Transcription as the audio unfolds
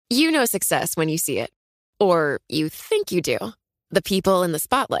You know success when you see it. Or you think you do. The people in the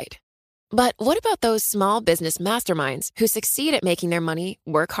spotlight. But what about those small business masterminds who succeed at making their money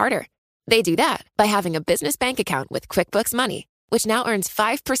work harder? They do that by having a business bank account with QuickBooks Money, which now earns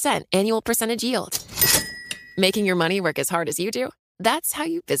 5% annual percentage yield. Making your money work as hard as you do? That's how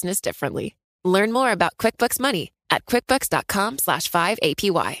you business differently. Learn more about QuickBooks Money at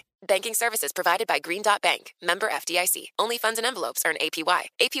quickbooks.com/5APY. Banking services provided by Green Dot Bank. Member FDIC. Only funds and envelopes earn APY.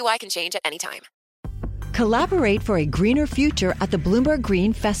 APY can change at any time. Collaborate for a greener future at the Bloomberg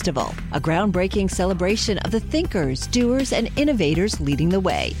Green Festival, a groundbreaking celebration of the thinkers, doers, and innovators leading the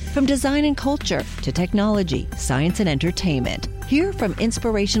way. From design and culture to technology, science, and entertainment. Hear from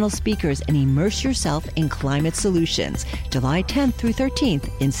inspirational speakers and immerse yourself in climate solutions. July 10th through 13th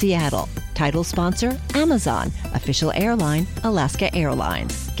in Seattle. Title sponsor, Amazon. Official airline, Alaska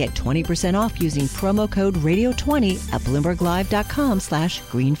Airlines. Get 20% off using promo code radio20 at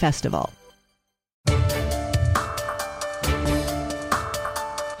bloomberglive.com/greenfestival.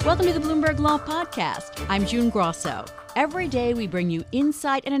 Welcome to the Bloomberg Law Podcast. I'm June Grosso. Every day we bring you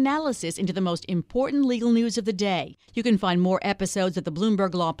insight and analysis into the most important legal news of the day. You can find more episodes of the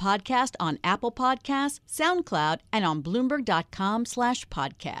Bloomberg Law Podcast on Apple Podcasts, SoundCloud, and on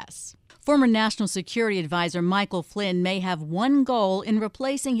Bloomberg.com/podcasts. Former National Security Advisor Michael Flynn may have one goal in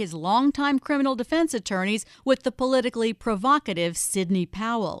replacing his longtime criminal defense attorneys with the politically provocative Sidney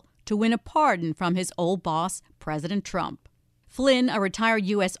Powell to win a pardon from his old boss, President Trump. Flynn, a retired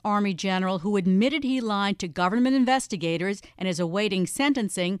U.S. Army general who admitted he lied to government investigators and is awaiting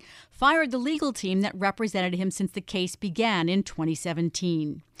sentencing, fired the legal team that represented him since the case began in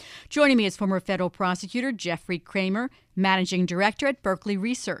 2017. Joining me is former federal prosecutor Jeffrey Kramer, managing director at Berkeley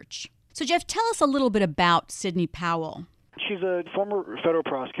Research. So, Jeff, tell us a little bit about Sidney Powell. She's a former federal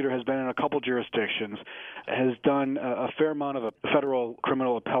prosecutor, has been in a couple jurisdictions, has done a fair amount of federal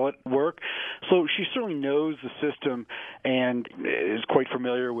criminal appellate work. So she certainly knows the system and is quite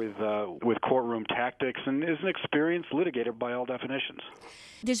familiar with courtroom tactics and is an experienced litigator by all definitions.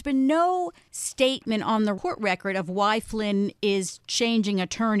 There's been no statement on the court record of why Flynn is changing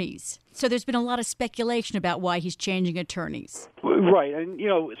attorneys. So there's been a lot of speculation about why he's changing attorneys. Right. And,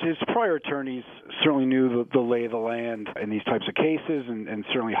 his prior attorneys certainly knew the lay of the land in these types of cases and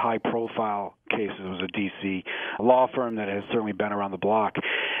certainly high-profile cases. It was a D.C. law firm that has certainly been around the block.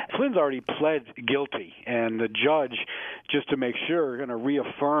 Flynn's already pled guilty, and the judge, just to make sure,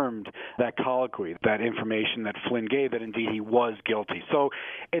 reaffirmed that colloquy, that information that Flynn gave, that indeed he was guilty. So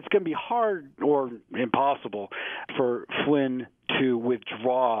it's going to be hard or impossible for Flynn to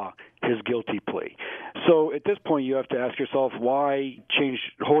withdraw his guilty plea. So at this point, you have to ask yourself, why change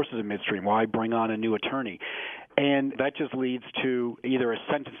horses in midstream? Why bring on a new attorney? And that just leads to either a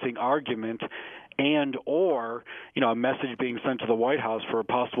sentencing argument and or, a message being sent to the White House for a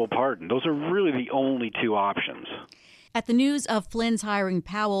possible pardon. Those are really the only two options. At the news of Flynn's hiring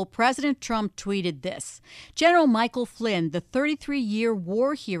Powell, President Trump tweeted this: General Michael Flynn, the 33-year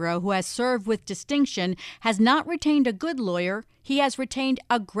war hero who has served with distinction, has not retained a good lawyer. He has retained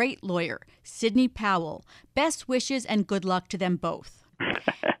a great lawyer, Sidney Powell. Best wishes and good luck to them both.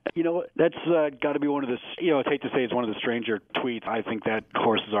 That's got to be one of the, I'd hate to say it's one of the stranger tweets. I think that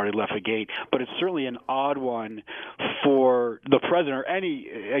horse has already left the gate, but it's certainly an odd one for the president or any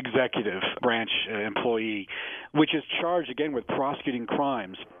executive branch employee, which is charged, again, with prosecuting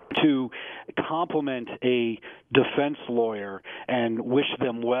crimes, to compliment a defense lawyer and wish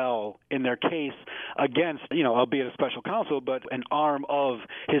them well in their case against, albeit a special counsel, but an arm of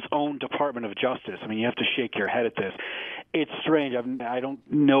his own Department of Justice. I mean, you have to shake your head at this. It's strange. I don't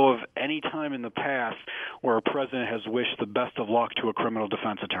know of any time in the past where a president has wished the best of luck to a criminal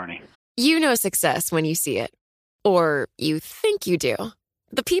defense attorney. You know success when you see it. Or you think you do.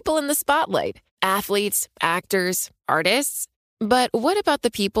 The people in the spotlight. Athletes, actors, artists. But what about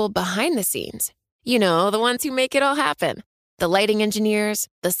the people behind the scenes? The ones who make it all happen. The lighting engineers,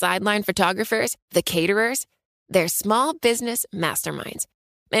 the sideline photographers, the caterers. They're small business masterminds.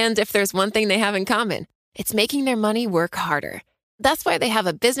 And if there's one thing they have in common, it's making their money work harder. That's why they have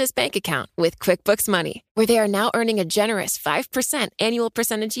a business bank account with QuickBooks Money, where they are now earning a generous 5% annual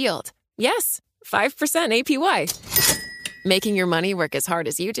percentage yield. Yes, 5% APY. Making your money work as hard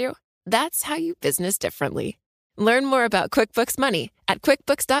as you do? That's how you business differently. Learn more about QuickBooks Money at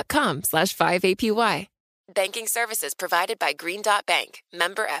quickbooks.com/5APY. Banking services provided by Green Dot Bank.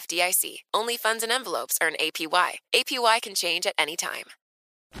 Member FDIC. Only funds and envelopes earn APY. APY can change at any time.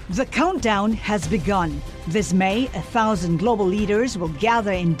 The countdown has begun. This May, 1,000 global leaders will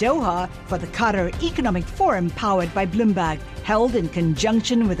gather in Doha for the Qatar Economic Forum powered by Bloomberg, held in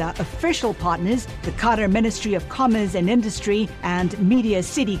conjunction with our official partners, the Qatar Ministry of Commerce and Industry and Media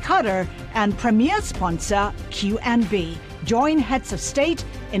City Qatar, and premier sponsor QNB. Join heads of state,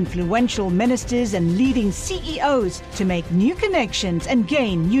 influential ministers, and leading CEOs to make new connections and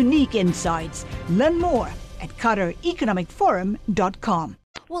gain unique insights. Learn more at QatarEconomicForum.com.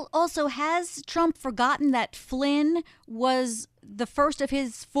 Well, also, has Trump forgotten that Flynn was the first of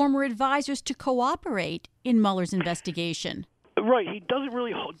his former advisors to cooperate in Mueller's investigation? Right. He doesn't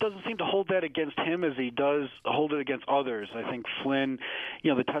seem to hold that against him as he does hold it against others. I think Flynn,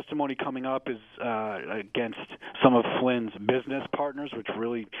 the testimony coming up is against some of Flynn's business partners, which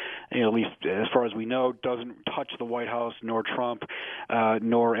really, at least as far as we know, doesn't touch the White House nor Trump,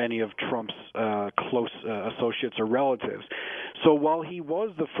 nor any of Trump's close associates or relatives. So while he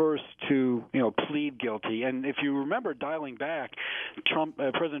was the first to, plead guilty, and if you remember dialing back,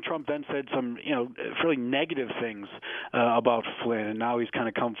 President Trump then said some, fairly negative things about Flynn, and now he's kind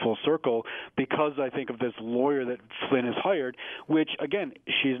of come full circle because I think of this lawyer that Flynn has hired, which, again,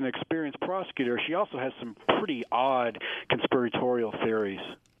 she's an experienced prosecutor. She also has some pretty odd conspiratorial theories.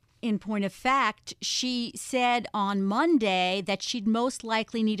 In point of fact, she said on Monday that she'd most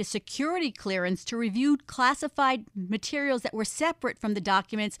likely need a security clearance to review classified materials that were separate from the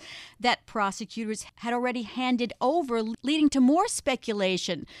documents that prosecutors had already handed over, leading to more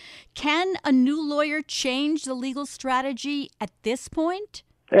speculation. Can a new lawyer change the legal strategy at this point?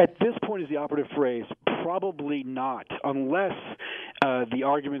 At this point is the operative phrase. Probably not, unless the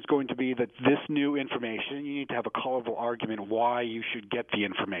argument's going to be that this new information, you need to have a colorful argument why you should get the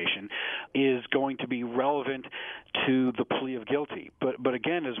information, is going to be relevant to the plea of guilty. But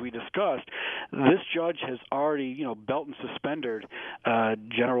again, as we discussed, this judge has already, belt and suspended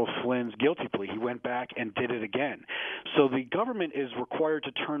General Flynn's guilty plea. He went back and did it again. So the government is required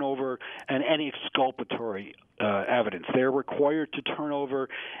to turn over any exculpatory evidence. They're required to turn over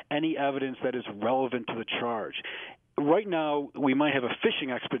any evidence that is relevant to the charge. Right now, we might have a fishing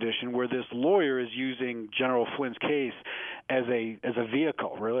expedition where this lawyer is using General Flynn's case as a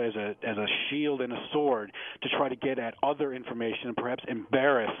vehicle, really, as a shield and a sword to try to get at other information and perhaps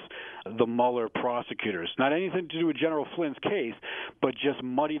embarrass the Mueller prosecutors. Not anything to do with General Flynn's case, but just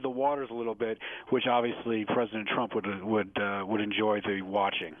muddy the waters a little bit, which obviously President Trump would enjoy the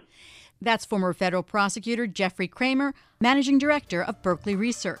watching. That's former federal prosecutor Jeffrey Kramer, managing director of Berkeley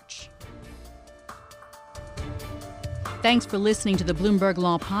Research. Thanks for listening to the Bloomberg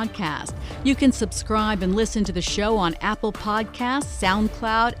Law Podcast. You can subscribe and listen to the show on Apple Podcasts,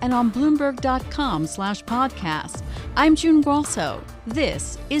 SoundCloud, and on Bloomberg.com/podcast. I'm June Grosso.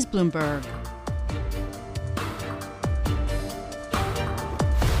 This is Bloomberg.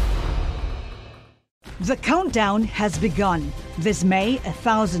 The countdown has begun. This May,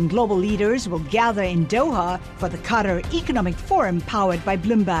 1,000 global leaders will gather in Doha for the Qatar Economic Forum powered by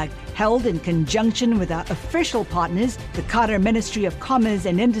Bloomberg, held in conjunction with our official partners, the Qatar Ministry of Commerce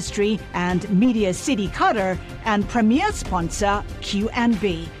and Industry and Media City Qatar, and premier sponsor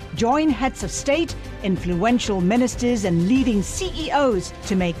QNB. Join heads of state, influential ministers, and leading CEOs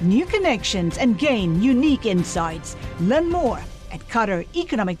to make new connections and gain unique insights. Learn more at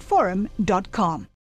QatarEconomicForum.com.